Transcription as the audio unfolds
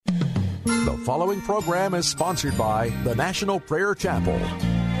The following program is sponsored by the National Prayer Chapel.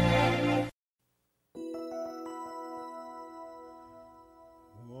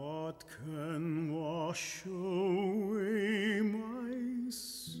 What can wash away my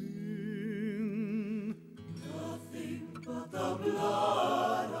sin? Nothing but the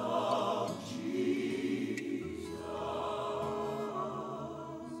blood of Jesus.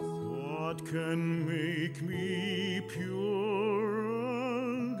 What can make me pure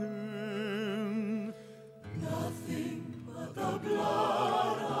again? Nothing but the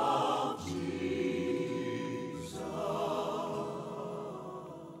blood of Jesus.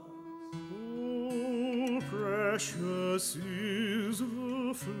 Oh, precious is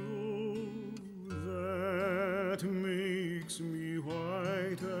the flow that makes me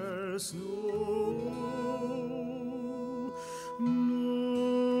white as snow.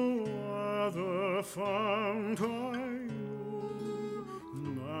 No other fount I know,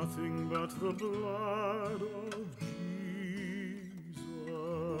 nothing but the blood of Jesus.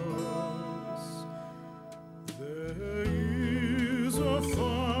 There is a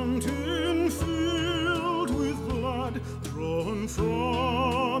fountain filled with blood drawn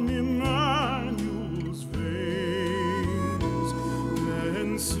from Emmanuel's veins,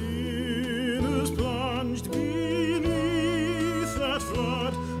 and sinners plunged beneath that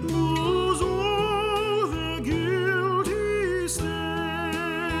flood lose all their guilty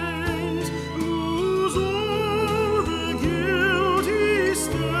stains, lose all their guilty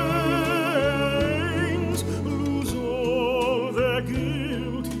stains, lose all their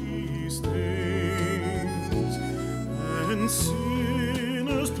guilty stains, and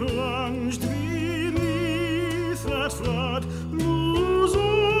sinners plunged beneath that flood lose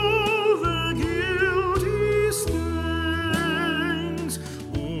all their guilty stains.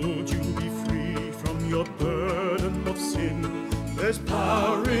 Won't you be free from your burden of sin? There's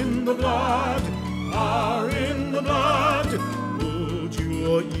power in the blood, power in the blood. Would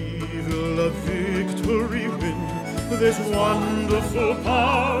your evil a victory win? There's wonderful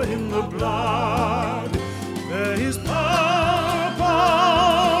power in the blood. There is power,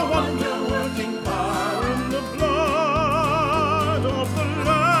 power, wonder-working power in the blood of the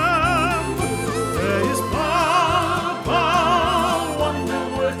Lamb. There is power, power,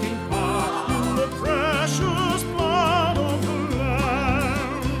 wonder-working power in the precious blood of the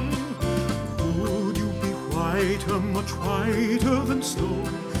Lamb. Would you be whiter, much whiter than snow?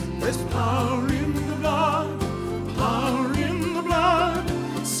 There's power in the blood, power in the blood.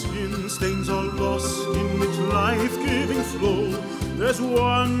 Sin stains are lost in its life-giving flow. There's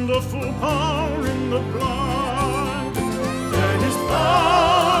wonderful power in the blood. There is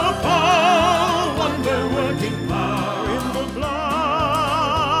power, power, wonder-working power in the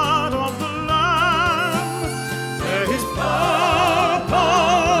blood of the Lamb. There is power,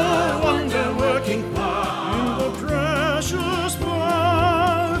 power, wonder-working power in the precious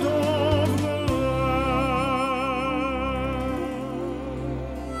blood of the Lamb.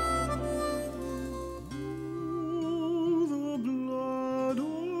 Oh, the blood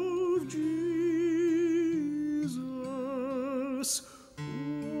of Jesus.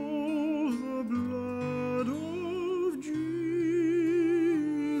 Oh, the blood of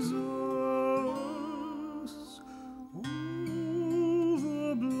Jesus. Oh,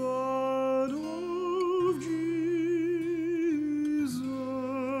 the blood of Jesus.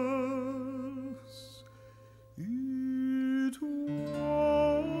 It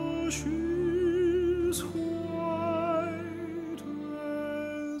washes white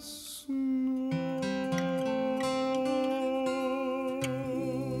as snow.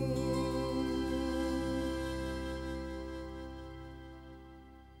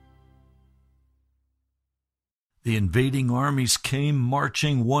 The invading armies came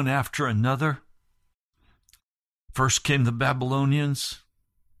marching one after another. First came the Babylonians,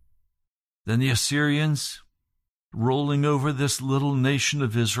 then the Assyrians, rolling over this little nation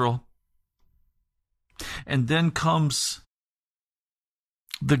of Israel. And then comes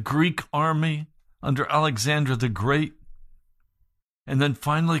the Greek army under Alexander the Great. And then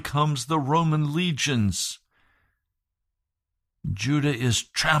finally comes the Roman legions. Judah is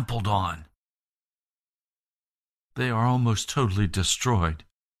trampled on. They are almost totally destroyed.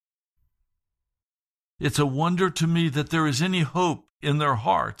 It's a wonder to me that there is any hope in their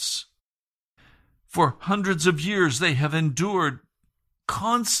hearts. For hundreds of years they have endured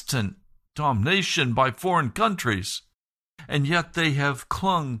constant domination by foreign countries, and yet they have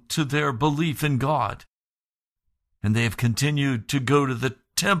clung to their belief in God. And they have continued to go to the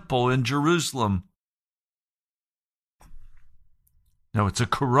temple in Jerusalem. Now it's a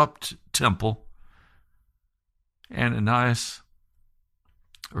corrupt temple. Ananias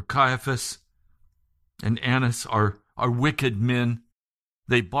or Caiaphas and Annas are wicked men.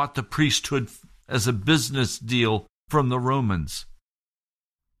 They bought the priesthood as a business deal from the Romans.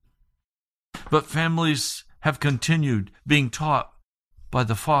 But families have continued being taught by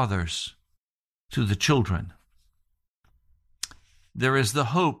the fathers to the children. There is the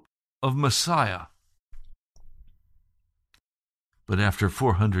hope of Messiah. But after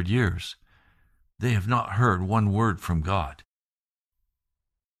 400 years, they have not heard one word from God.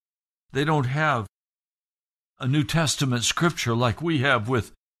 They don't have a New Testament scripture like we have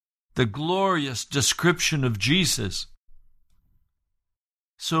with the glorious description of Jesus.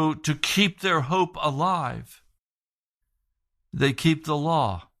 So to keep their hope alive, they keep the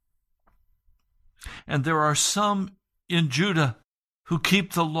law. And there are some in Judah who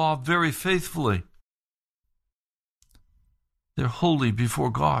keep the law very faithfully. They're holy before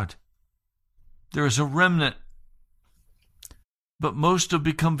God. There is a remnant, but most have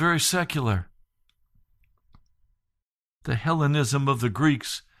become very secular. The Hellenism of the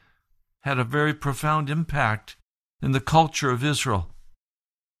Greeks had a very profound impact in the culture of Israel.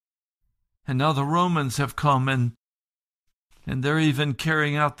 And now the Romans have come and they're even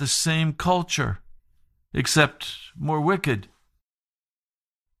carrying out the same culture, except more wicked.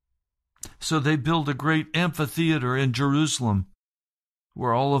 So they build a great amphitheater in Jerusalem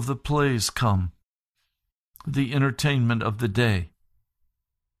where all of the plays come, the entertainment of the day.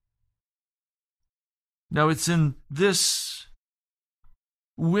 Now it's in this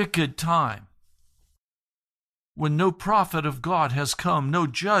wicked time when no prophet of God has come, no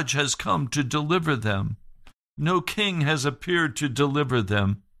judge has come to deliver them, no king has appeared to deliver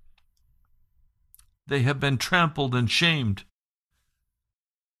them. They have been trampled and shamed.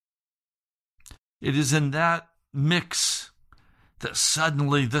 It is in that mix that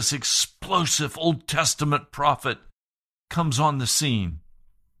suddenly this explosive Old Testament prophet comes on the scene.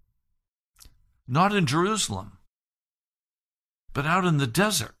 Not in Jerusalem, but out in the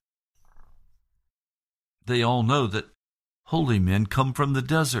desert. They all know that holy men come from the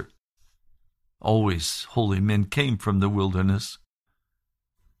desert. Always holy men came from the wilderness.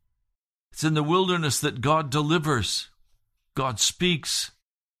 It's in the wilderness that God delivers, God speaks.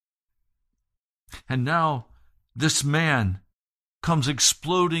 And now this man comes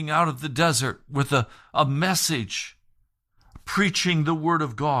exploding out of the desert with a message, preaching the word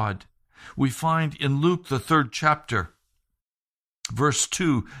of God. We find in Luke, the 3rd chapter, verse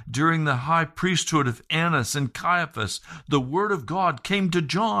 2, during the high priesthood of Annas and Caiaphas, the word of God came to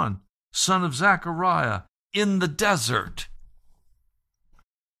John, son of Zechariah, in the desert.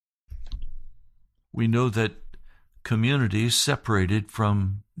 We know that communities separated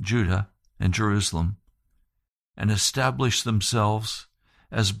from Judah and Jerusalem and established themselves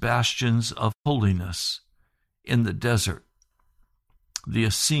as bastions of holiness in the desert. The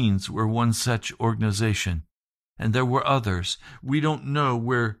Essenes were one such organization, and there were others. We don't know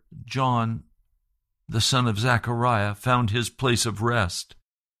where John, the son of Zechariah, found his place of rest,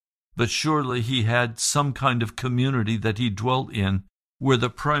 but surely he had some kind of community that he dwelt in where the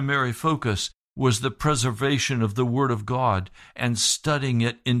primary focus was the preservation of the Word of God and studying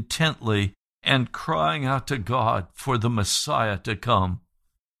it intently and crying out to God for the Messiah to come.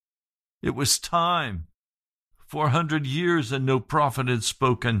 It was time. 400 years and no prophet had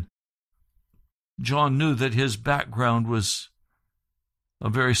spoken. John knew that his background was a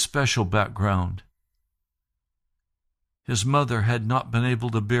very special background. His mother had not been able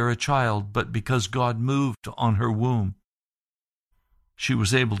to bear a child, but because God moved on her womb, she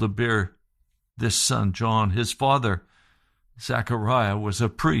was able to bear this son, John. His father, Zechariah, was a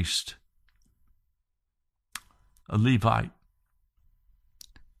priest, a Levite.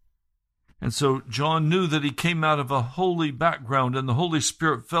 And so John knew that he came out of a holy background, and the Holy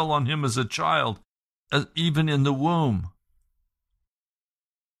Spirit fell on him as a child, even in the womb.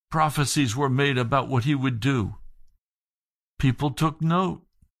 Prophecies were made about what he would do. People took note.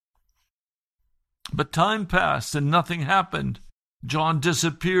 But time passed and nothing happened. John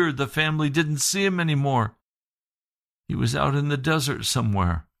disappeared. The family didn't see him anymore. He was out in the desert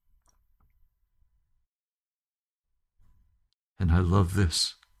somewhere. And I love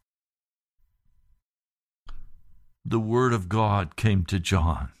this. The Word of God came to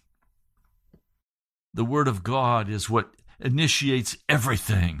John. The Word of God is what initiates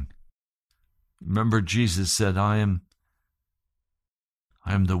everything. Remember, Jesus said, I am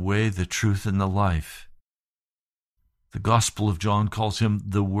the way, the truth, and the life. The Gospel of John calls him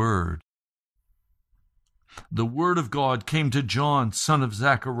the Word. The Word of God came to John, son of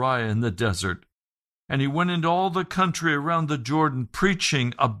Zechariah, in the desert. And he went into all the country around the Jordan,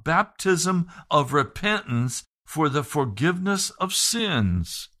 preaching a baptism of repentance for the forgiveness of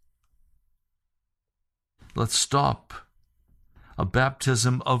sins. Let's stop. A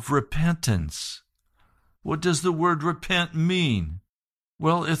baptism of repentance. What does the word repent mean?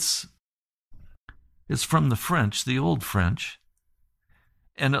 Well, it's from the French, the Old French,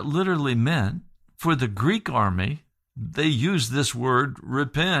 and it literally meant, for the Greek army, they used this word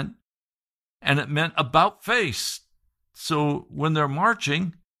repent, and it meant about face. So when they're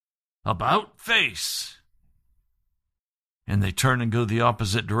marching, about face, and they turn and go the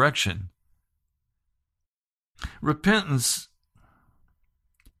opposite direction. Repentance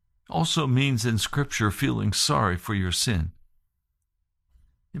also means in Scripture feeling sorry for your sin.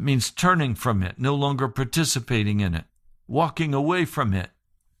 It means turning from it, no longer participating in it, walking away from it.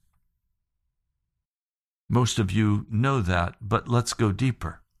 Most of you know that, but let's go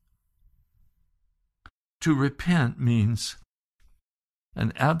deeper. To repent means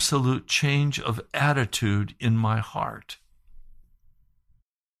an absolute change of attitude in my heart.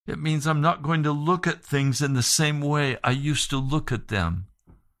 It means I'm not going to look at things in the same way I used to look at them.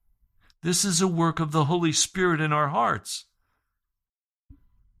 This is a work of the Holy Spirit in our hearts,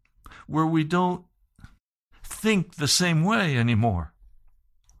 where we don't think the same way anymore.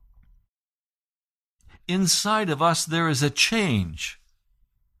 Inside of us, there is a change,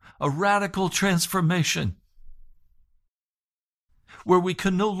 a radical transformation, where we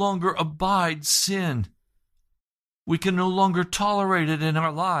can no longer abide sin. We can no longer tolerate it in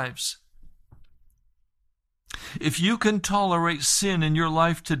our lives. If you can tolerate sin in your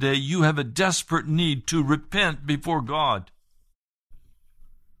life today, you have a desperate need to repent before God.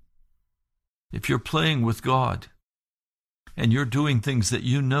 If you're playing with God and you're doing things that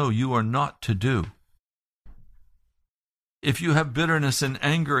you know you are not to do, if you have bitterness and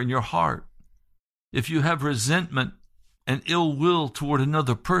anger in your heart, if you have resentment and ill will toward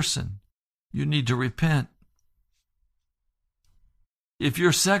another person, you need to repent. If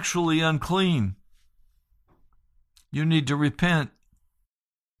you're sexually unclean, you need to repent.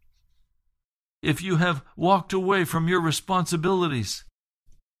 If you have walked away from your responsibilities,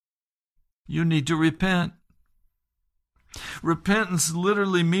 you need to repent. Repentance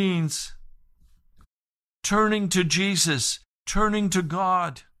literally means turning to Jesus, turning to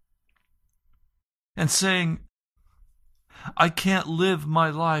God, and saying, I can't live my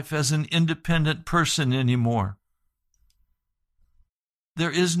life as an independent person anymore.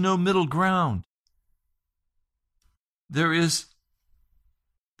 There is no middle ground. There is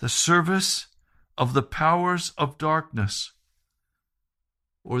the service of the powers of darkness,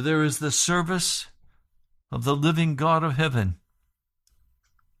 or there is the service of the living God of heaven.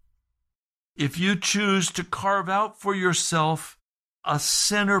 If you choose to carve out for yourself a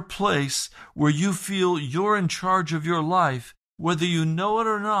center place where you feel you're in charge of your life, whether you know it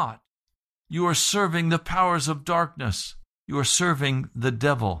or not, you are serving the powers of darkness. You are serving the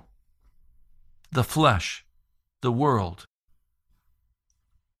devil, the flesh, the world.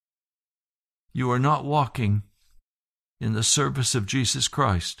 You are not walking in the service of Jesus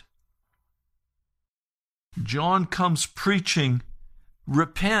Christ. John comes preaching,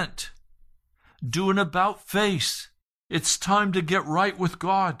 repent, do an about face. It's time to get right with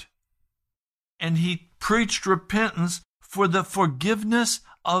God. And he preached repentance for the forgiveness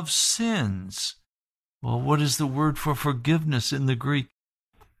of sins. Well, what is the word for forgiveness in the Greek?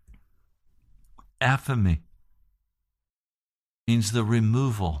 Aphiemi. Means the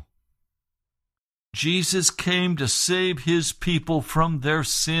removal. Jesus came to save his people from their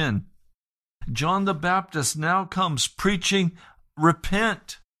sin. John the Baptist now comes preaching,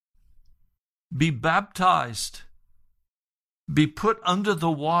 repent, be baptized, be put under the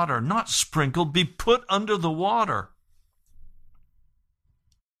water, not sprinkled, be put under the water.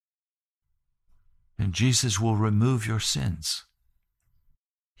 And Jesus will remove your sins.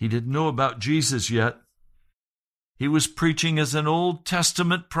 He didn't know about Jesus yet. He was preaching as an Old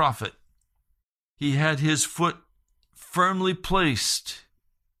Testament prophet. He had his foot firmly placed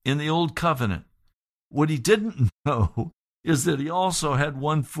in the Old Covenant. What he didn't know is that he also had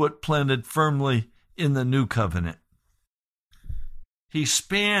one foot planted firmly in the New Covenant. He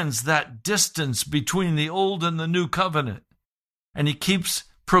spans that distance between the Old and the New Covenant, and he keeps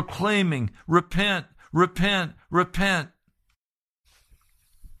proclaiming, repent, repent, repent.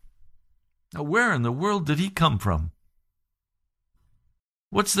 Now, where in the world did he come from?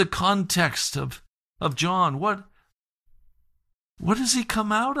 What's the context of John? What does he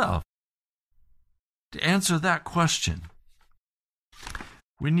come out of? To answer that question,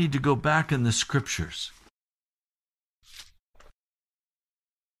 we need to go back in the Scriptures.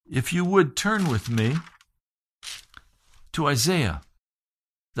 If you would turn with me to Isaiah,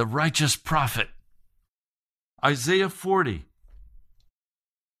 the righteous prophet. Isaiah 40.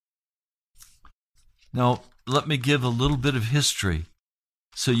 Now, let me give a little bit of history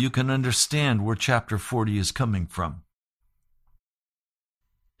so you can understand where chapter 40 is coming from.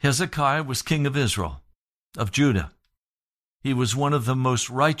 Hezekiah was king of Israel, of Judah. He was one of the most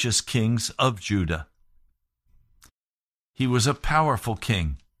righteous kings of Judah. He was a powerful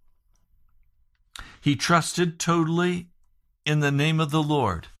king. He trusted totally in the name of the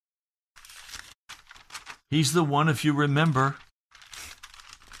Lord. He's the one, if you remember,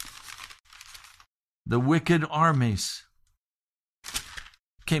 the wicked armies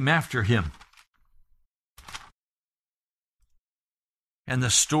came after him. And the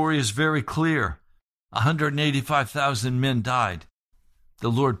story is very clear. 185,000 men died.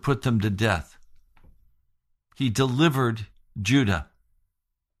 The Lord put them to death. He delivered Judah.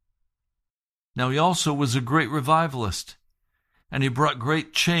 Now, he also was a great revivalist, and he brought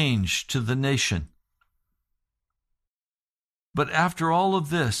great change to the nation. But after all of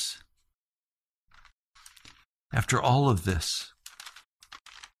this,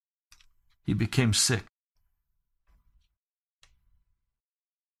 he became sick.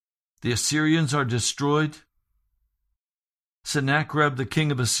 The Assyrians are destroyed. Sennacherib, the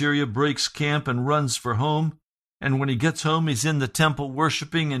king of Assyria, breaks camp and runs for home. And when he gets home, he's in the temple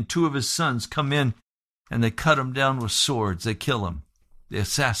worshiping, and two of his sons come in and they cut him down with swords. They kill him. They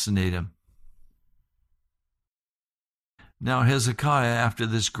assassinate him. Now Hezekiah, after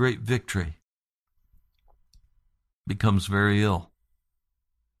this great victory, becomes very ill.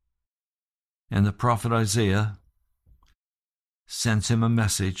 And the prophet Isaiah sends him a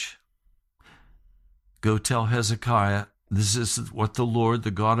message. Go tell Hezekiah, this is what the Lord,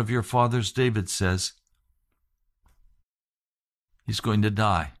 the God of your fathers David, says. He's going to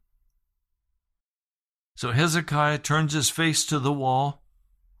die. So Hezekiah turns his face to the wall.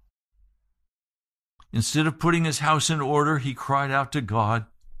 Instead of putting his house in order, he cried out to God.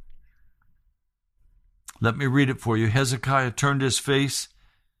 Let me read it for you. Hezekiah turned his face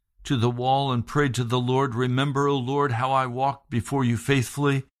to the wall and prayed to the Lord. Remember, O Lord, how I walked before you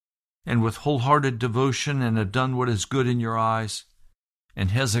faithfully and with wholehearted devotion, and have done what is good in your eyes.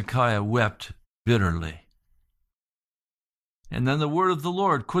 And Hezekiah wept bitterly. And then the word of the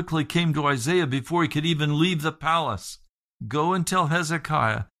Lord quickly came to Isaiah before he could even leave the palace. Go and tell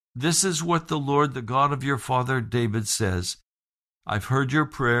Hezekiah, this is what the Lord, the God of your father David, says. I've heard your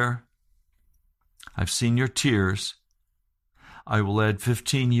prayer. I've seen your tears. I will add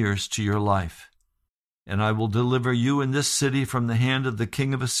 15 years to your life. And I will deliver you in this city from the hand of the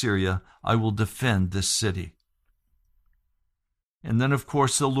king of Assyria. I will defend this city. And then, of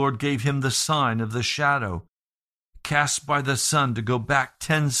course, the Lord gave him the sign of the shadow cast by the sun to go back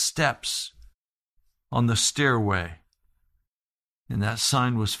 10 steps on the stairway. And that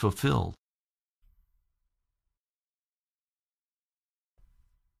sign was fulfilled.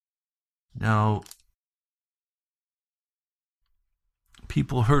 Now,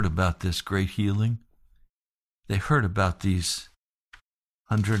 people heard about this great healing. They heard about these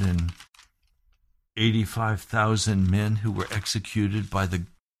 185,000 men who were executed by the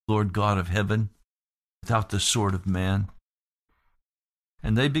Lord God of heaven without the sword of man.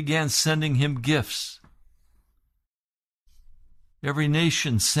 And they began sending him gifts. Every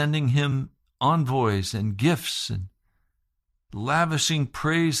nation sending him envoys and gifts and lavishing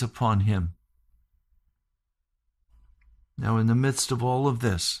praise upon him. Now, in the midst of all of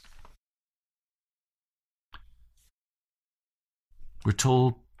this, we're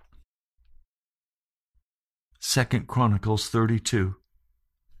told 2 Chronicles 32.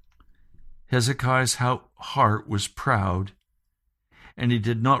 Hezekiah's heart was proud, and he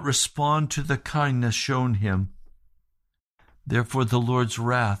did not respond to the kindness shown him. Therefore the Lord's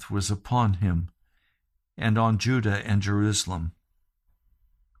wrath was upon him and on Judah and Jerusalem.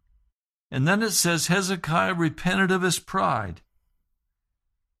 And then it says Hezekiah repented of his pride,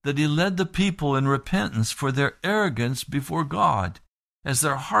 that he led the people in repentance for their arrogance before God, as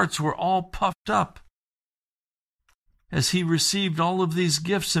their hearts were all puffed up, as he received all of these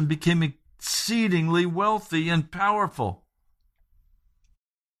gifts and became exceedingly wealthy and powerful.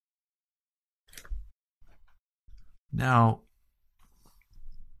 Now,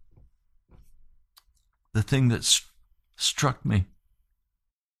 the thing that struck me,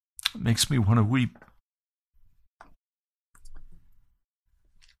 makes me want to weep.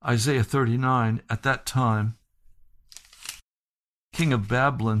 Isaiah 39, at that time, King of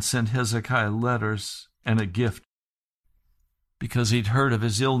Babylon sent Hezekiah letters and a gift because he'd heard of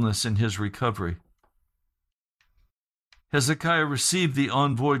his illness and his recovery. Hezekiah received the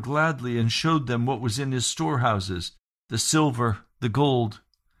envoy gladly and showed them what was in his storehouses, the silver, the gold,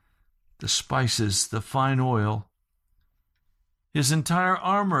 the spices, the fine oil, his entire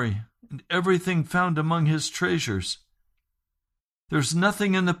armory, and everything found among his treasures. There's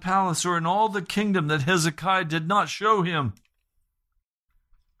nothing in the palace or in all the kingdom that Hezekiah did not show him.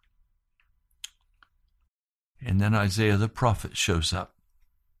 And then Isaiah the prophet shows up.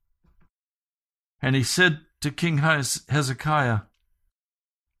 And he said to King Hezekiah,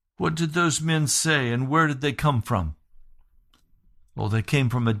 "What did those men say, and where did they come from?" "Well, they came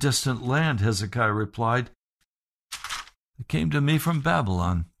from a distant land," Hezekiah replied. "They came to me from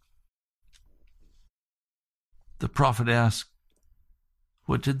Babylon." The prophet asked,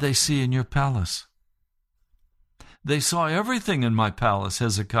 "What did they see in your palace?" "They saw everything in my palace,"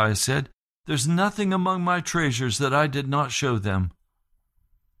 Hezekiah said. "There's nothing among my treasures that I did not show them."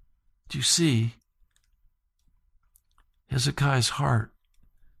 Do you see? Hezekiah's heart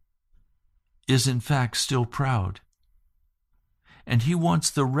is in fact still proud. And he wants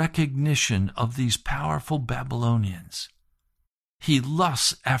the recognition of these powerful Babylonians. He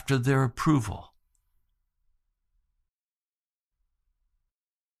lusts after their approval.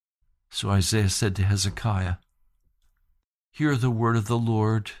 So Isaiah said to Hezekiah, "Hear the word of the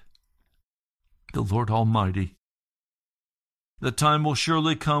Lord Almighty. The time will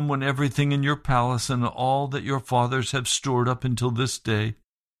surely come when everything in your palace and all that your fathers have stored up until this day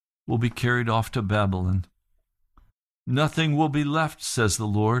will be carried off to Babylon. Nothing will be left, says the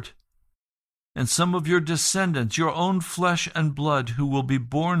Lord. And some of your descendants, your own flesh and blood, who will be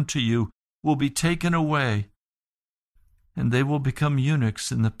born to you, will be taken away, and they will become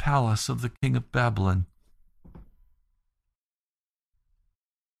eunuchs in the palace of the king of Babylon."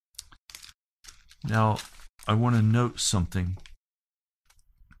 Now, I want to note something.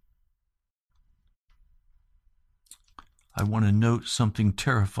 I want to note something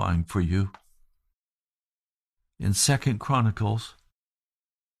terrifying for you. In 2 Chronicles,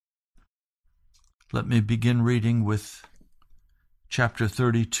 let me begin reading with chapter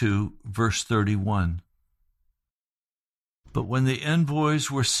 32, verse 31. "But when the envoys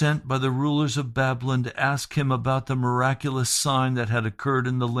were sent by the rulers of Babylon to ask him about the miraculous sign that had occurred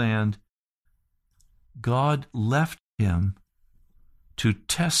in the land, God left him to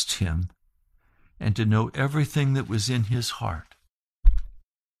test him and to know everything that was in his heart."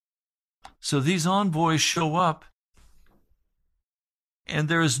 So these envoys show up, and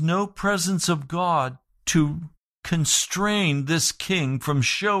there is no presence of God to constrain this king from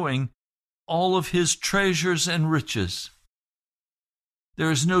showing all of his treasures and riches.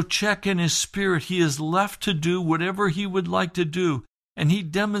 There is no check in his spirit. He is left to do whatever he would like to do, and he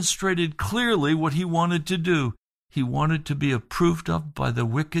demonstrated clearly what he wanted to do. He wanted to be approved of by the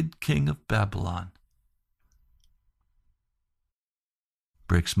wicked king of Babylon.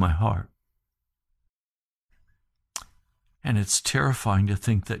 Breaks my heart. And it's terrifying to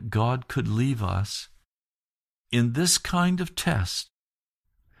think that God could leave us in this kind of test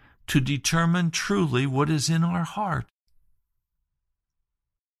to determine truly what is in our heart.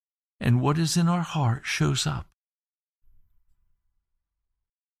 And what is in our heart shows up.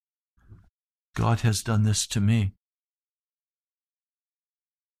 God has done this to me.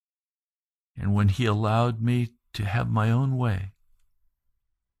 And when he allowed me to have my own way,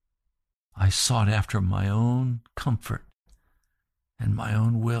 I sought after my own comfort and my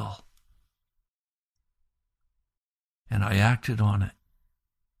own will. And I acted on it.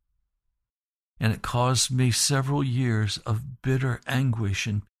 And it caused me several years of bitter anguish,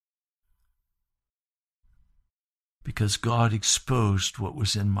 and because God exposed what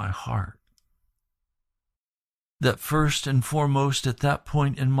was in my heart. That first and foremost at that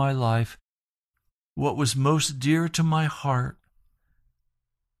point in my life, what was most dear to my heart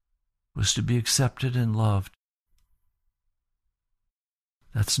was to be accepted and loved.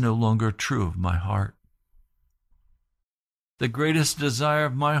 That's no longer true of my heart. The greatest desire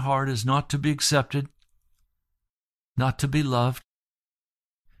of my heart is not to be accepted, not to be loved,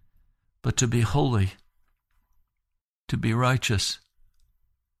 but to be holy, to be righteous,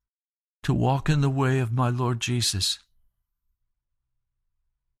 to walk in the way of my Lord Jesus.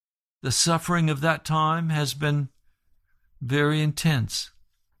 The suffering of that time has been very intense,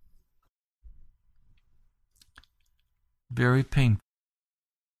 very painful.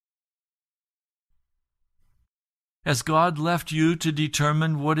 Has God left you to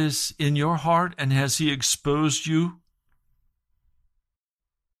determine what is in your heart, and has he exposed you?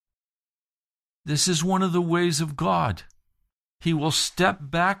 This is one of the ways of God. He will step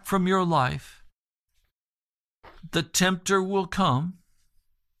back from your life. The tempter will come.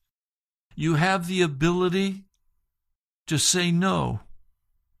 You have the ability to say no.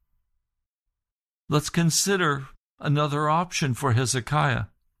 Let's consider another option for Hezekiah.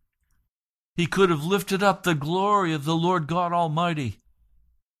 He could have lifted up the glory of the Lord God Almighty.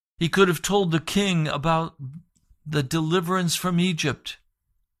 He could have told the king about the deliverance from Egypt.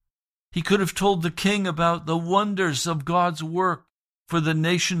 He could have told the king about the wonders of God's work for the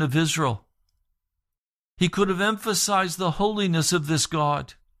nation of Israel. He could have emphasized the holiness of this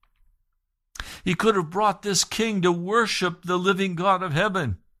God. He could have brought this king to worship the living God of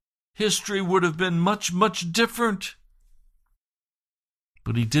heaven. History would have been much, much different.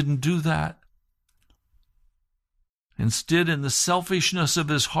 But he didn't do that. Instead, in the selfishness of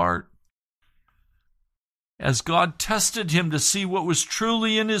his heart, as God tested him to see what was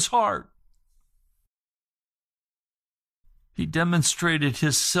truly in his heart, he demonstrated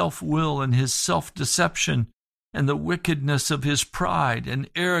his self-will and his self-deception and the wickedness of his pride and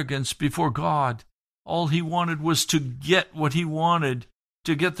arrogance before God. All he wanted was to get what he wanted,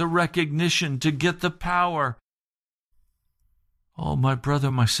 to get the recognition, to get the power. Oh, my brother,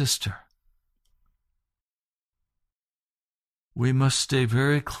 my sister, we must stay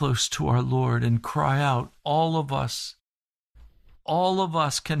very close to our Lord and cry out. All of us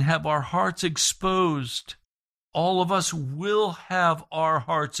can have our hearts exposed. All of us will have our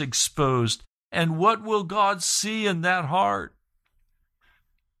hearts exposed. And what will God see in that heart?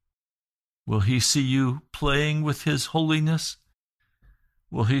 Will he see you playing with his holiness?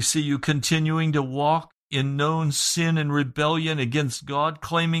 Will he see you continuing to walk in known sin and rebellion against God,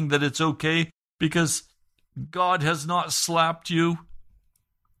 claiming that it's okay because God has not slapped you?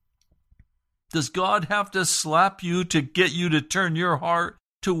 Does God have to slap you to get you to turn your heart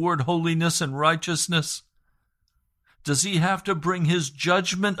toward holiness and righteousness? Does he have to bring his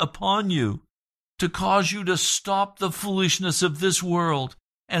judgment upon you to cause you to stop the foolishness of this world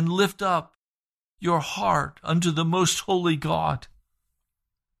and lift up your heart unto the most holy God?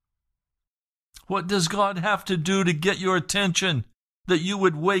 What does God have to do to get your attention, that you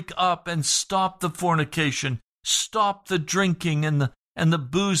would wake up and stop the fornication, stop the drinking and the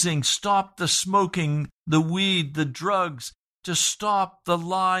boozing, stop the smoking, the weed, the drugs, to stop the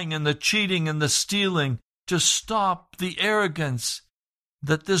lying and the cheating and the stealing, to stop the arrogance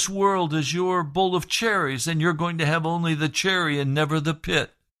that this world is your bowl of cherries and you're going to have only the cherry and never the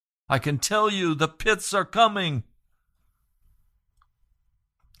pit? I can tell you the pits are coming.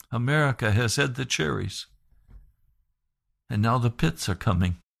 America has had the cherries, and now the pits are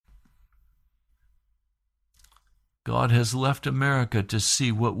coming. God has left America to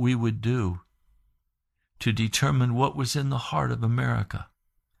see what we would do, to determine what was in the heart of America.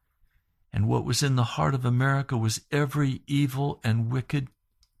 And what was in the heart of America was every evil and wicked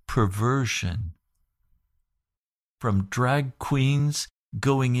perversion. From drag queens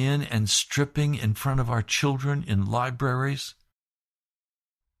going in and stripping in front of our children in libraries,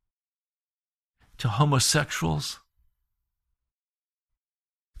 to homosexuals,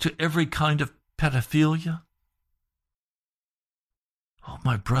 to every kind of pedophilia. Oh,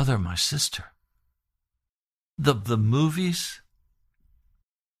 my brother, my sister, the movies.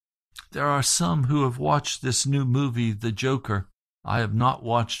 There are some who have watched this new movie, The Joker. I have not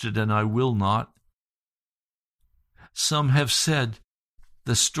watched it, and I will not. Some have said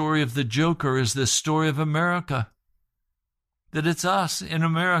the story of the Joker is the story of America, that it's us in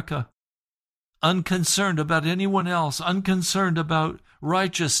America, unconcerned about anyone else, unconcerned about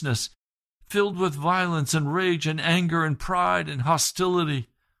righteousness, filled with violence and rage and anger and pride and hostility.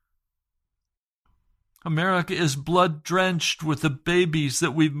 America is blood-drenched with the babies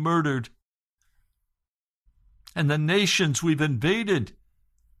that we've murdered and the nations we've invaded.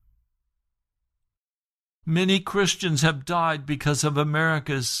 Many Christians have died because of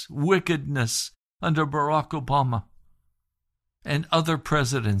America's wickedness under Barack Obama and other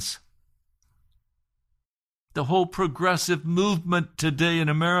presidents. The whole progressive movement today in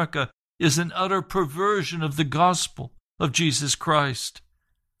America is an utter perversion of the gospel of Jesus Christ.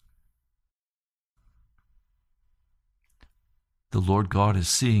 The Lord God is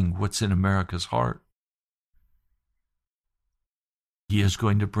seeing what's in America's heart. He is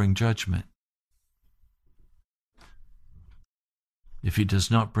going to bring judgment. If he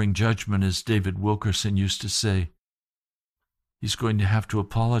does not bring judgment, as David Wilkerson used to say, he's going to have to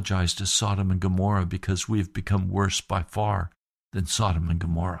apologize to Sodom and Gomorrah, because we've become worse by far than Sodom and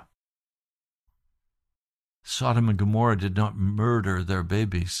Gomorrah. Sodom and Gomorrah did not murder their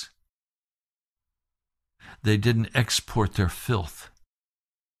babies. They didn't export their filth.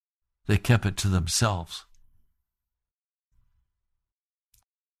 They kept it to themselves.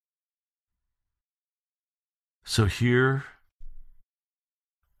 So here,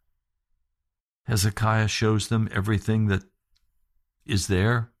 Hezekiah shows them everything that is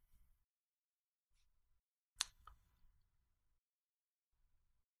there.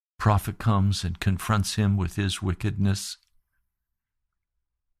 prophet comes and confronts him with his wickedness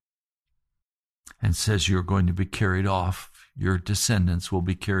and says, you're going to be carried off. Your descendants will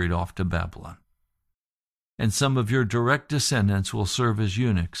be carried off to Babylon. And some of your direct descendants will serve as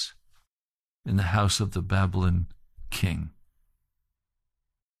eunuchs in the house of the Babylon king.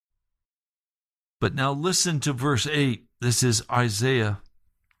 But now listen to verse 8. This is Isaiah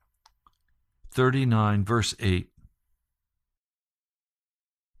 39, verse 8.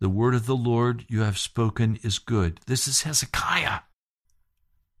 The word of the Lord you have spoken is good. This is Hezekiah.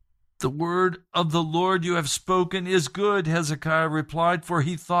 The word of the Lord you have spoken is good, Hezekiah replied, for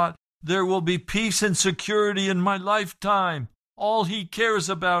he thought, there will be peace and security in my lifetime. All he cares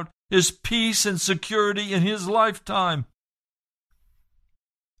about is peace and security in his lifetime.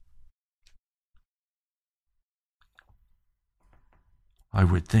 I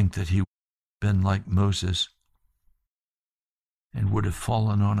would think that he would have been like Moses and would have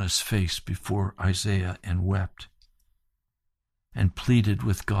fallen on his face before Isaiah and wept and pleaded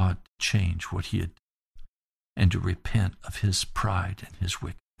with God to change what he had and to repent of his pride and his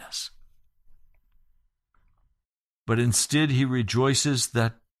wickedness. But instead he rejoices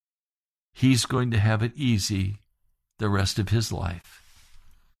that he's going to have it easy the rest of his life.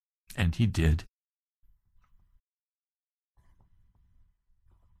 And he did.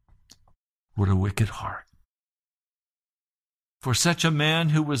 What a wicked heart. For such a man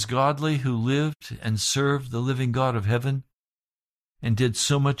who was godly, who lived and served the living God of heaven, and did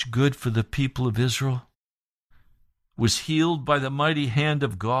so much good for the people of Israel, was healed by the mighty hand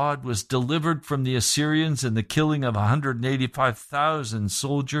of God, was delivered from the Assyrians and the killing of 185,000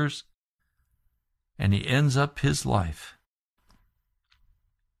 soldiers, and he ends up his life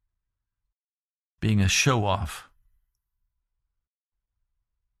being a show-off.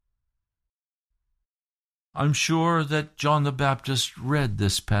 I'm sure that John the Baptist read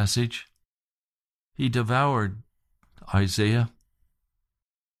this passage. He devoured Isaiah.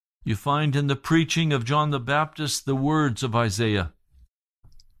 You find in the preaching of John the Baptist the words of Isaiah.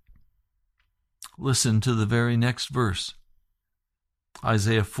 Listen to the very next verse.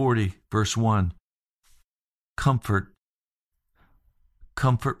 Isaiah 40, verse 1. Comfort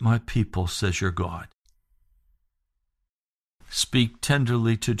my people, says your God. Speak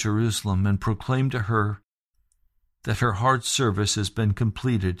tenderly to Jerusalem and proclaim to her that her hard service has been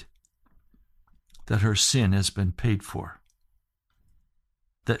completed, that her sin has been paid for,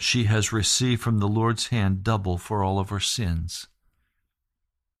 that she has received from the Lord's hand double for all of her sins.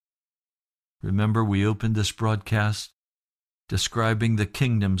 Remember, we opened this broadcast describing the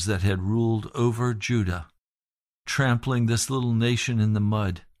kingdoms that had ruled over Judah, trampling this little nation in the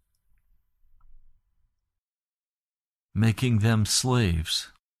mud, making them slaves.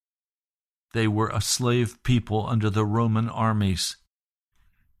 They were a slave people under the Roman armies.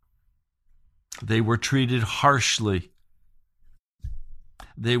 They were treated harshly.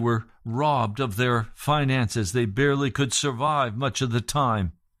 They were robbed of their finances. They barely could survive much of the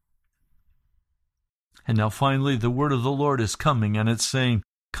time. And now finally the word of the Lord is coming, and it's saying,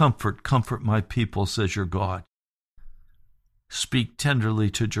 comfort my people, says your God. Speak tenderly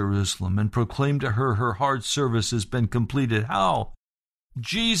to Jerusalem and proclaim to her her hard service has been completed. How?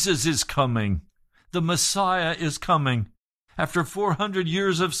 Jesus is coming. The Messiah is coming. After 400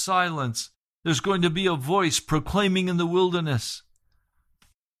 years of silence, there's going to be a voice proclaiming in the wilderness,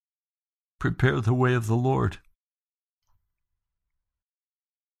 prepare the way of the Lord.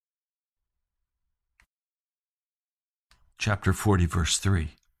 Chapter 40, verse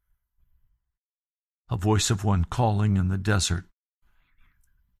 3. A voice of one calling in the desert,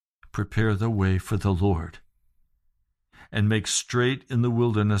 prepare the way for the Lord, and make straight in the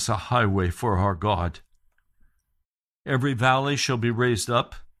wilderness a highway for our God. Every valley shall be raised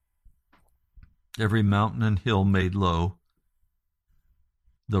up, every mountain and hill made low.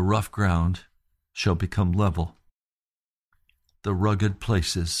 The rough ground shall become level, the rugged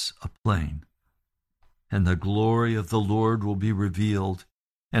places a plain. And the glory of the Lord will be revealed,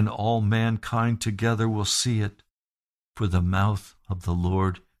 and all mankind together will see it, for the mouth of the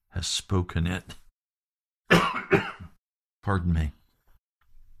Lord has spoken it. Pardon me.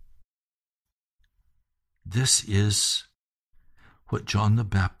 This is what John the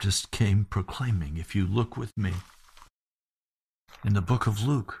Baptist came proclaiming. If you look with me in the book of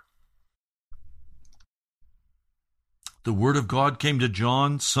Luke, the word of God came to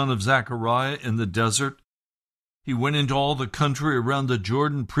John, son of Zechariah, in the desert. He went into all the country around the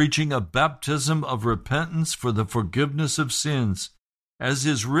Jordan, preaching a baptism of repentance for the forgiveness of sins. As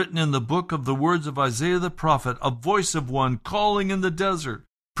is written in the book of the words of Isaiah the prophet, a voice of one calling in the desert,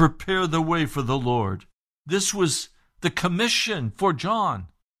 prepare the way for the Lord. This was the commission for John.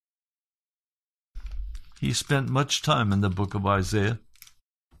 He spent much time in the book of Isaiah.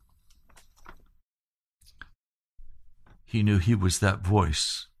 He knew he was that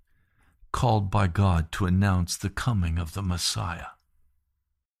voice called by God to announce the coming of the Messiah.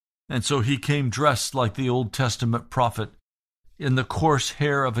 And so he came dressed like the Old Testament prophet. In the coarse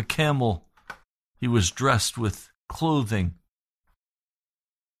hair of a camel, he was dressed with clothing,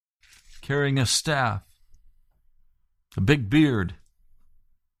 carrying a staff, a big beard,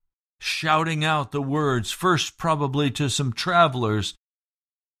 shouting out the words, first probably to some travelers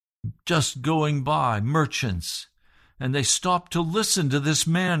just going by, merchants. And they stopped to listen to this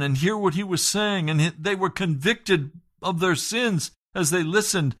man and hear what he was saying. And they were convicted of their sins as they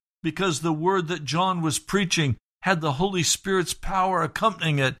listened, because the word that John was preaching had the Holy Spirit's power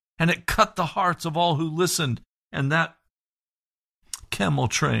accompanying it, and it cut the hearts of all who listened. And that camel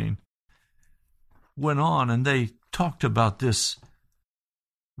train went on, and they talked about this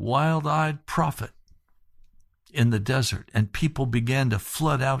wild-eyed prophet in the desert, and people began to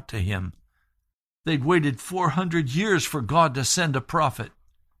flood out to him. They'd waited 400 years for God to send a prophet,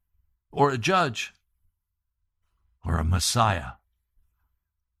 or a judge, or a Messiah.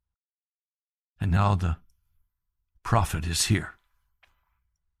 And now the prophet is here.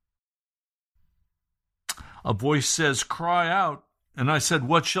 A voice says, "Cry out." And I said,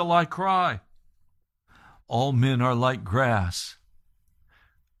 "What shall I cry?" All men are like grass.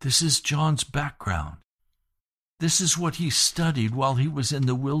 This is John's background. This is what he studied while he was in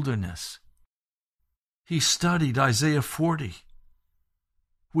the wilderness. He studied Isaiah 40.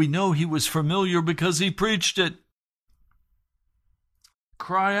 We know he was familiar because he preached it.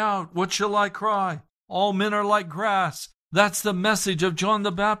 Cry out, what shall I cry? All men are like grass. That's the message of John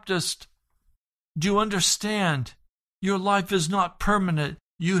the Baptist. Do you understand? Your life is not permanent.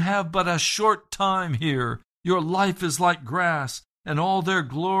 You have but a short time here. Your life is like grass, and all their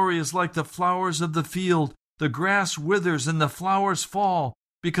glory is like the flowers of the field. The grass withers and the flowers fall,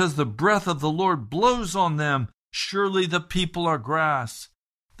 because the breath of the Lord blows on them. Surely the people are grass.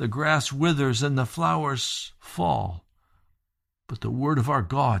 The grass withers and the flowers fall, but the word of our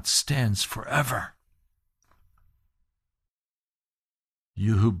God stands forever.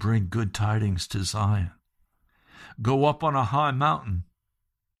 You who bring good tidings to Zion, go up on a high mountain.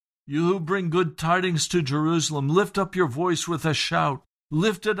 You who bring good tidings to Jerusalem, lift up your voice with a shout.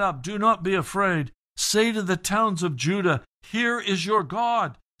 Lift it up, do not be afraid. Say to the towns of Judah, here is your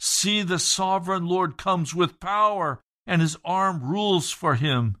God. See, the sovereign Lord comes with power, and his arm rules for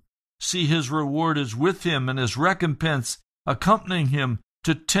him. See, his reward is with him, and his recompense accompanying him,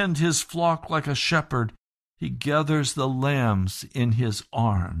 to tend his flock like a shepherd. He gathers the lambs in his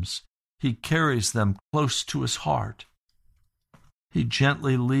arms. He carries them close to his heart. He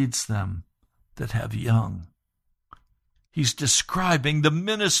gently leads them that have young. He's describing the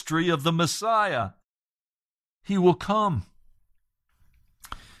ministry of the Messiah. He will come.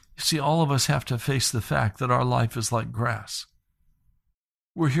 You see, all of us have to face the fact that our life is like grass.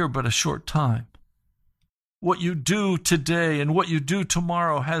 We're here but a short time. What you do today and what you do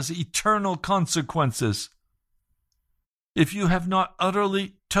tomorrow has eternal consequences. If you have not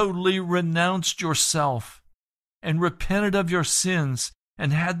utterly, totally renounced yourself and repented of your sins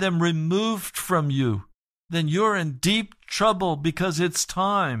and had them removed from you, then you're in deep trouble, because it's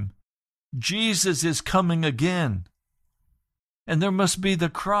time. Jesus is coming again. And there must be the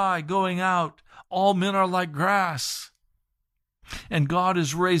cry going out, all men are like grass. And God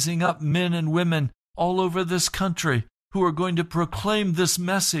is raising up men and women all over this country who are going to proclaim this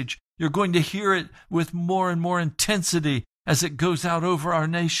message. You're going to hear it with more and more intensity as it goes out over our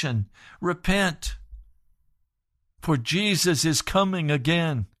nation. Repent, for Jesus is coming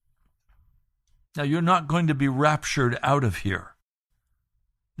again. Now, you're not going to be raptured out of here.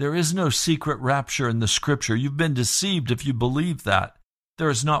 There is no secret rapture in the Scripture. You've been deceived if you believe that. There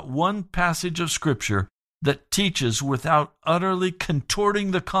is not one passage of Scripture that teaches, without utterly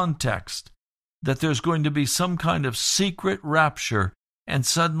contorting the context, that there's going to be some kind of secret rapture and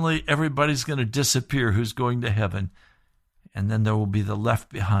suddenly everybody's going to disappear who's going to heaven, and then there will be the left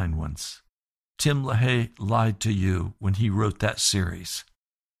behind ones. Tim LaHaye lied to you when he wrote that series.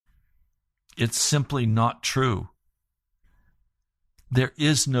 It's simply not true. There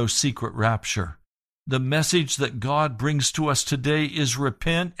is no secret rapture. The message that God brings to us today is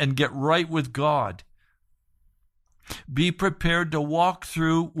repent and get right with God. Be prepared to walk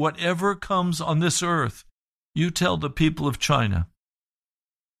through whatever comes on this earth. You tell the people of China,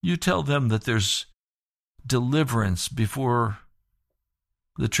 you tell them that there's deliverance before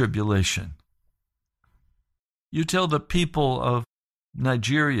the tribulation. You tell the people of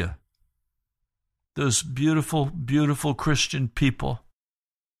Nigeria, those beautiful, beautiful Christian people,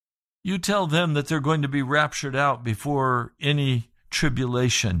 You tell them that they're going to be raptured out before any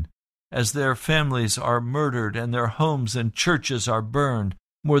tribulation, as their families are murdered and their homes and churches are burned.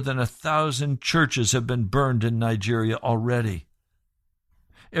 More than 1,000 churches have been burned in Nigeria already.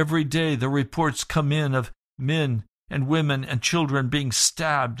 Every day the reports come in of men and women and children being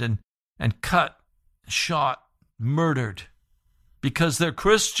stabbed and cut, shot, murdered, because they're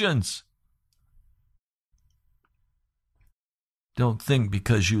Christians. Don't think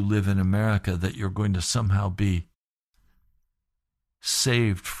because you live in America that you're going to somehow be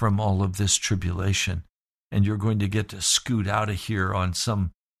saved from all of this tribulation and you're going to get to scoot out of here on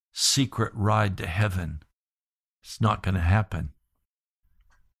some secret ride to heaven. It's not going to happen.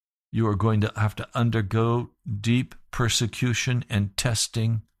 You are going to have to undergo deep persecution and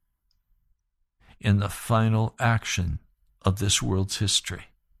testing in the final action of this world's history.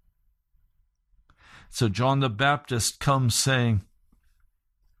 So John the Baptist comes saying,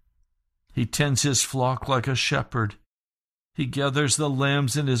 he tends his flock like a shepherd. He gathers the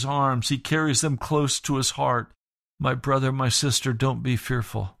lambs in his arms. He carries them close to his heart. My brother, my sister, don't be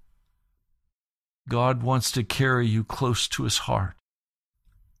fearful. God wants to carry you close to his heart.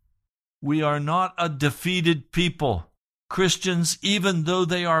 We are not a defeated people. Christians, even though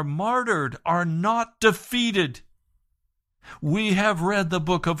they are martyred, are not defeated. We have read the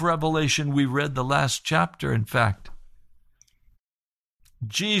book of Revelation. We read the last chapter, in fact.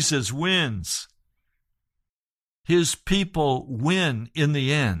 Jesus wins. His people win in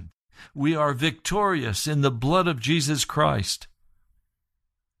the end. We are victorious in the blood of Jesus Christ.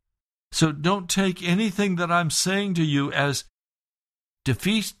 So don't take anything that I'm saying to you as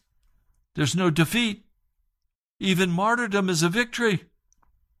defeat. There's no defeat. Even martyrdom is a victory.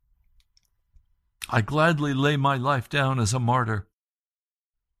 I gladly lay my life down as a martyr.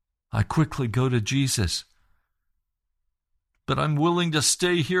 I quickly go to Jesus. But I'm willing to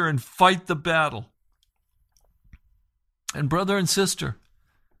stay here and fight the battle. And brother and sister,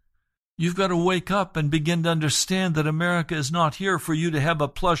 you've got to wake up and begin to understand that America is not here for you to have a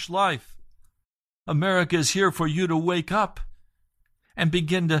plush life. America is here for you to wake up and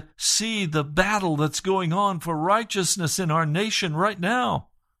begin to see the battle that's going on for righteousness in our nation right now.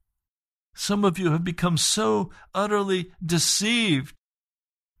 Some of you have become so utterly deceived.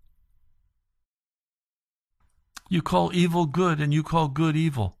 You call evil good and you call good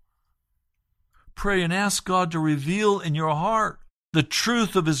evil. Pray and ask God to reveal in your heart the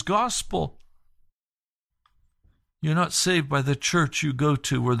truth of his gospel. You're not saved by the church you go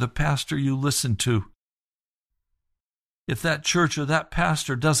to or the pastor you listen to. If that church or that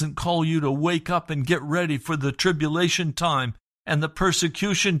pastor doesn't call you to wake up and get ready for the tribulation time and the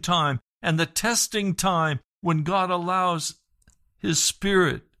persecution time and the testing time when God allows his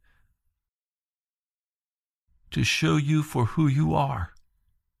Spirit to show you for who you are.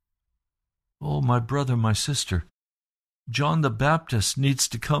 Oh, my brother, my sister, John the Baptist needs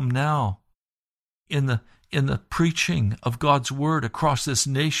to come now in the preaching of God's word across this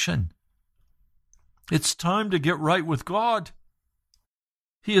nation. It's time to get right with God.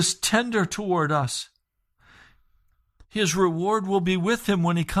 He is tender toward us. His reward will be with him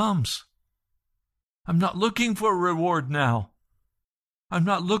when he comes. I'm not looking for a reward now. I'm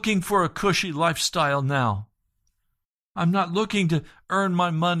not looking for a cushy lifestyle now. I'm not looking to earn my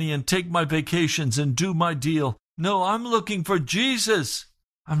money and take my vacations and do my deal. No, I'm looking for Jesus.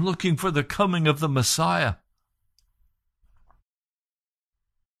 I'm looking for the coming of the Messiah.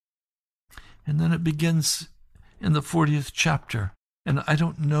 And then it begins in the 40th chapter. And I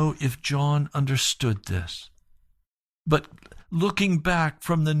don't know if John understood this. But looking back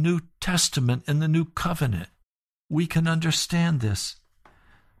from the New Testament and the New Covenant, we can understand this.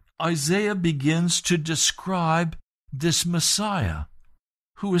 Isaiah begins to describe this Messiah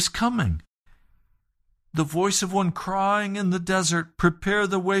who is coming. The voice of one crying in the desert, prepare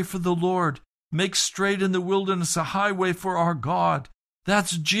the way for the Lord. Make straight in the wilderness a highway for our God.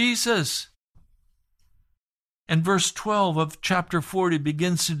 That's Jesus. And verse 12 of chapter 40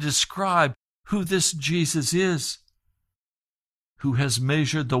 begins to describe who this Jesus is, who has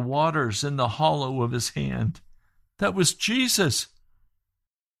measured the waters in the hollow of his hand. That was Jesus.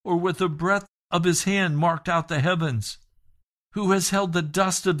 Or with the breadth of his hand marked out the heavens, who has held the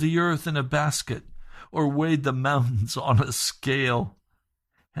dust of the earth in a basket, or weighed the mountains on a scale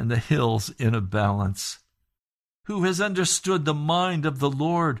and the hills in a balance, who has understood the mind of the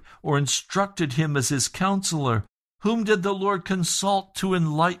Lord, or instructed him as his counselor, whom did the Lord consult to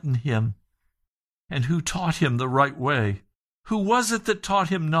enlighten him, and who taught him the right way? Who was it that taught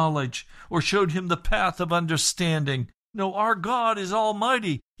him knowledge, or showed him the path of understanding? No, our God is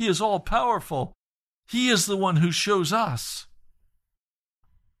almighty. He is all-powerful. He is the one who shows us.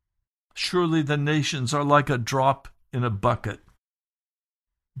 Surely the nations are like a drop in a bucket.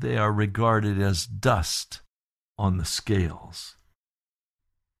 They are regarded as dust on the scales.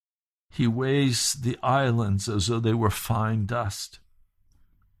 He weighs the islands as though they were fine dust.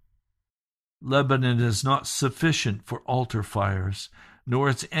 Lebanon is not sufficient for altar fires, nor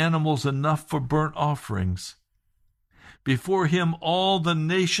its animals enough for burnt offerings. Before him all the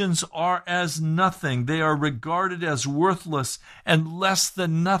nations are as nothing. They are regarded as worthless and less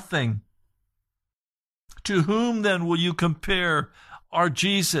than nothing. To whom then will you compare our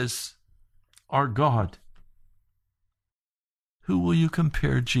Jesus, our God? Who will you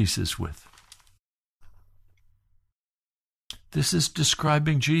compare Jesus with? This is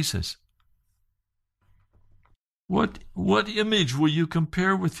describing Jesus. What image will you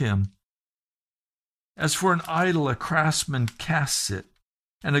compare with him? As for an idol, a craftsman casts it,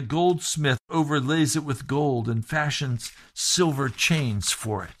 and a goldsmith overlays it with gold and fashions silver chains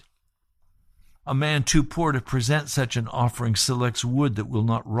for it. A man too poor to present such an offering selects wood that will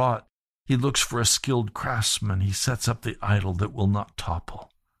not rot. He looks for a skilled craftsman. He sets up the idol that will not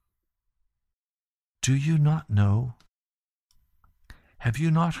topple. Do you not know? Have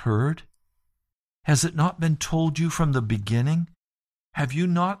you not heard? Has it not been told you from the beginning? Have you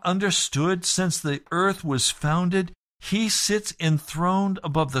not understood since the earth was founded? He sits enthroned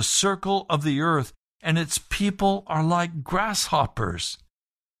above the circle of the earth, and its people are like grasshoppers.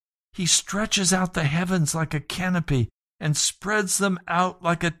 He stretches out the heavens like a canopy and spreads them out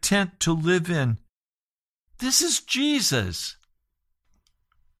like a tent to live in. This is Jesus.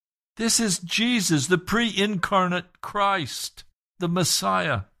 This is Jesus, the pre-incarnate Christ, the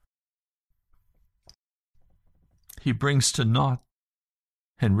Messiah. He brings to naught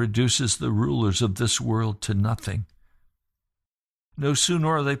and reduces the rulers of this world to nothing. No sooner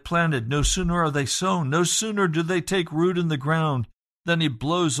are they planted, no sooner are they sown, no sooner do they take root in the ground, than he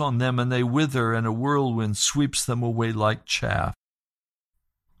blows on them and they wither, and a whirlwind sweeps them away like chaff.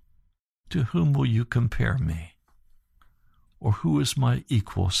 To whom will you compare me? Or who is my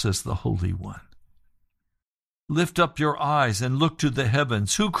equal, says the Holy One? Lift up your eyes and look to the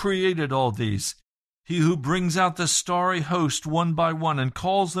heavens. Who created all these? He who brings out the starry host one by one and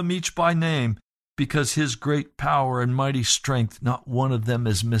calls them each by name, because his great power and mighty strength, not one of them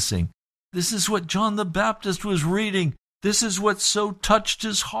is missing. This is what John the Baptist was reading. This is what so touched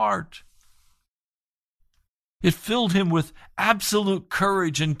his heart. It filled him with absolute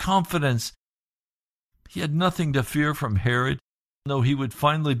courage and confidence. He had nothing to fear from Herod, though he would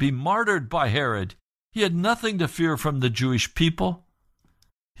finally be martyred by Herod. He had nothing to fear from the Jewish people.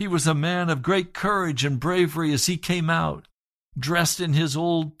 He was a man of great courage and bravery as he came out, dressed in his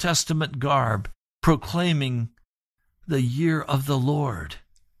Old Testament garb, proclaiming the year of the Lord.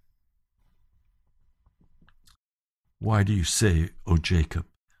 Why do you say, O Jacob,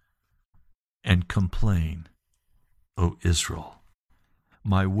 and complain, O Israel?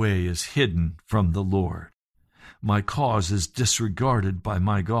 My way is hidden from the Lord. My cause is disregarded by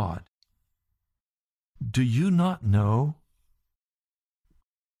my God. Do you not know?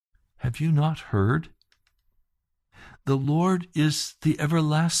 Have you not heard? The Lord is the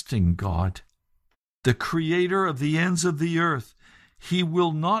everlasting God, the creator of the ends of the earth. He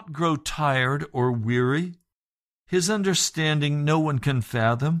will not grow tired or weary. His understanding no one can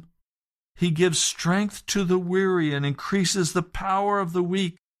fathom. He gives strength to the weary and increases the power of the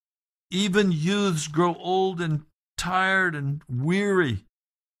weak. Even youths grow old and tired and weary.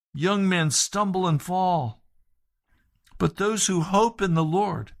 Young men stumble and fall. But those who hope in the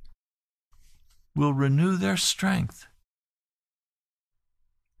Lord will renew their strength.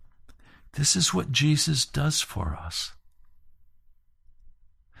 This is what Jesus does for us.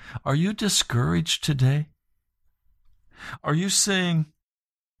 Are you discouraged today? Are you saying,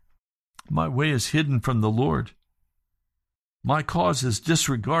 my way is hidden from the Lord? My cause is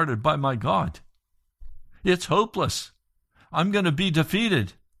disregarded by my God. It's hopeless. I'm going to be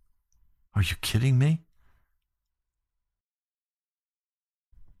defeated. Are you kidding me?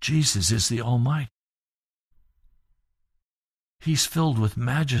 Jesus is the Almighty. He's filled with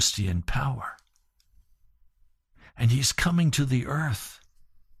majesty and power. And he's coming to the earth.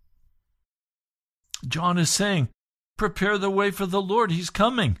 John is saying, prepare the way for the Lord. He's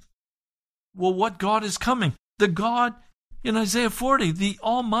coming. Well, what God is coming? The God in Isaiah 40, the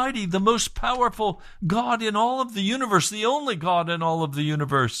Almighty, the most powerful God in all of the universe, the only God in all of the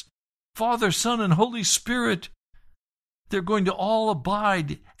universe. Father, Son, and Holy Spirit. They're going to all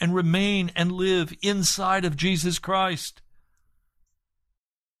abide and remain and live inside of Jesus Christ.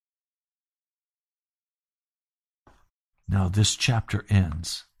 Now this chapter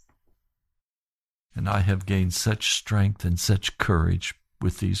ends, and I have gained such strength and such courage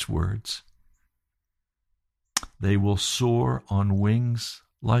with these words. They will soar on wings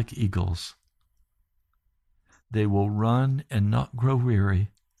like eagles. They will run and not grow weary.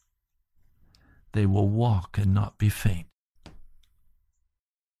 They will walk and not be faint.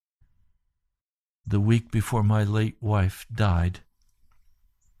 The week before my late wife died,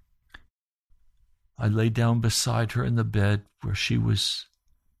 I lay down beside her in the bed where she was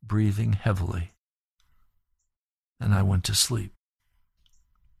breathing heavily, and I went to sleep.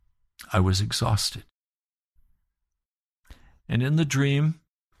 I was exhausted. And in the dream,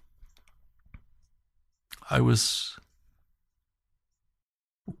 I was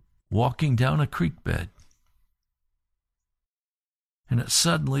walking down a creek bed, and it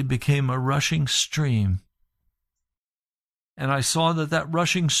suddenly became a rushing stream. And I saw that that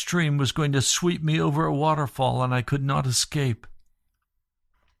rushing stream was going to sweep me over a waterfall, and I could not escape.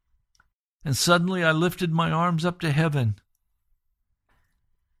 And suddenly I lifted my arms up to heaven,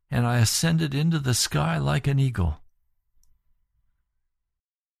 and I ascended into the sky like an eagle.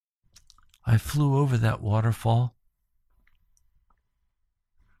 I flew over that waterfall,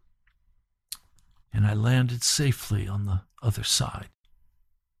 and I landed safely on the other side.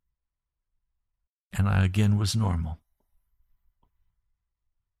 And I again was normal.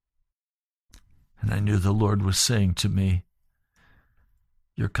 And I knew the Lord was saying to me,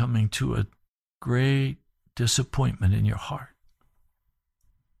 you're coming to a great disappointment in your heart,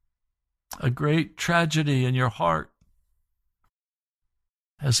 a great tragedy in your heart,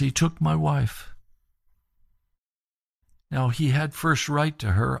 as he took my wife. Now, he had first right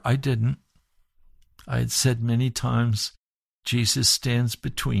to her. I didn't. I had said many times, Jesus stands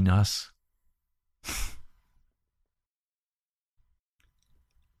between us.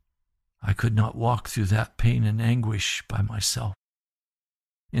 I could not walk through that pain and anguish by myself.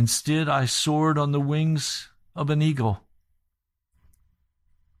 Instead, I soared on the wings of an eagle.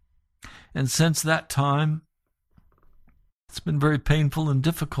 And since that time, it's been very painful and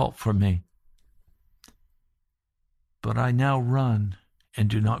difficult for me. But I now run and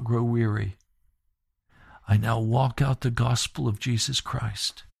do not grow weary. I now walk out the gospel of Jesus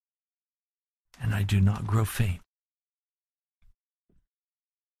Christ, and I do not grow faint.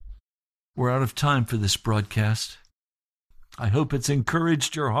 We're out of time for this broadcast. I hope it's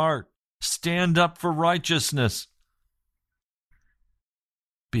encouraged your heart. Stand up for righteousness.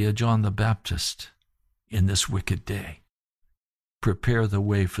 Be a John the Baptist in this wicked day. Prepare the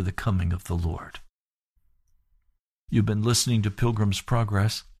way for the coming of the Lord. You've been listening to Pilgrim's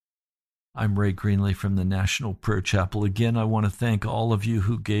Progress. I'm Ray Greenley from the National Prayer Chapel. Again, I want to thank all of you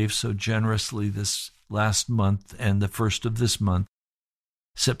who gave so generously this last month and the first of this month.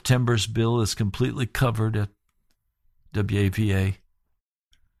 September's bill is completely covered at WAVA.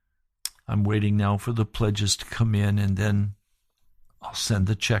 I'm waiting now for the pledges to come in, and then I'll send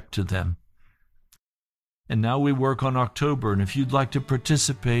the check to them. And now we work on October, and if you'd like to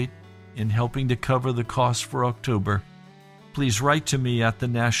participate in helping to cover the cost for October, please write to me at the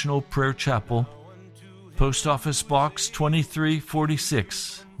National Prayer Chapel, Post Office Box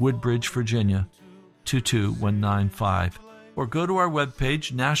 2346, Woodbridge, Virginia, 22195. Or go to our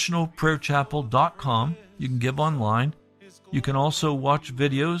webpage, nationalprayerchapel.com. You can give online. You can also watch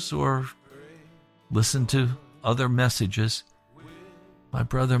videos or listen to other messages. My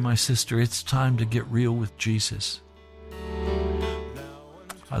brother, my sister, it's time to get real with Jesus.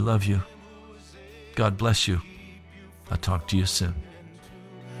 I love you. God bless you. I'll talk to you soon.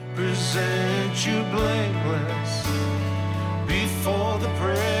 Present you blameless before the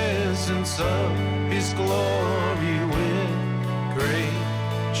presence of His glory with great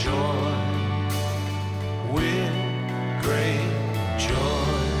joy, with great joy.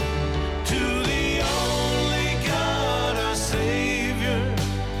 To the only God, our Savior,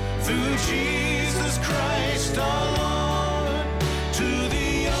 through Jesus Christ our Lord. To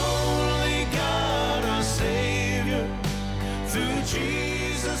the only God, our Savior, through Jesus.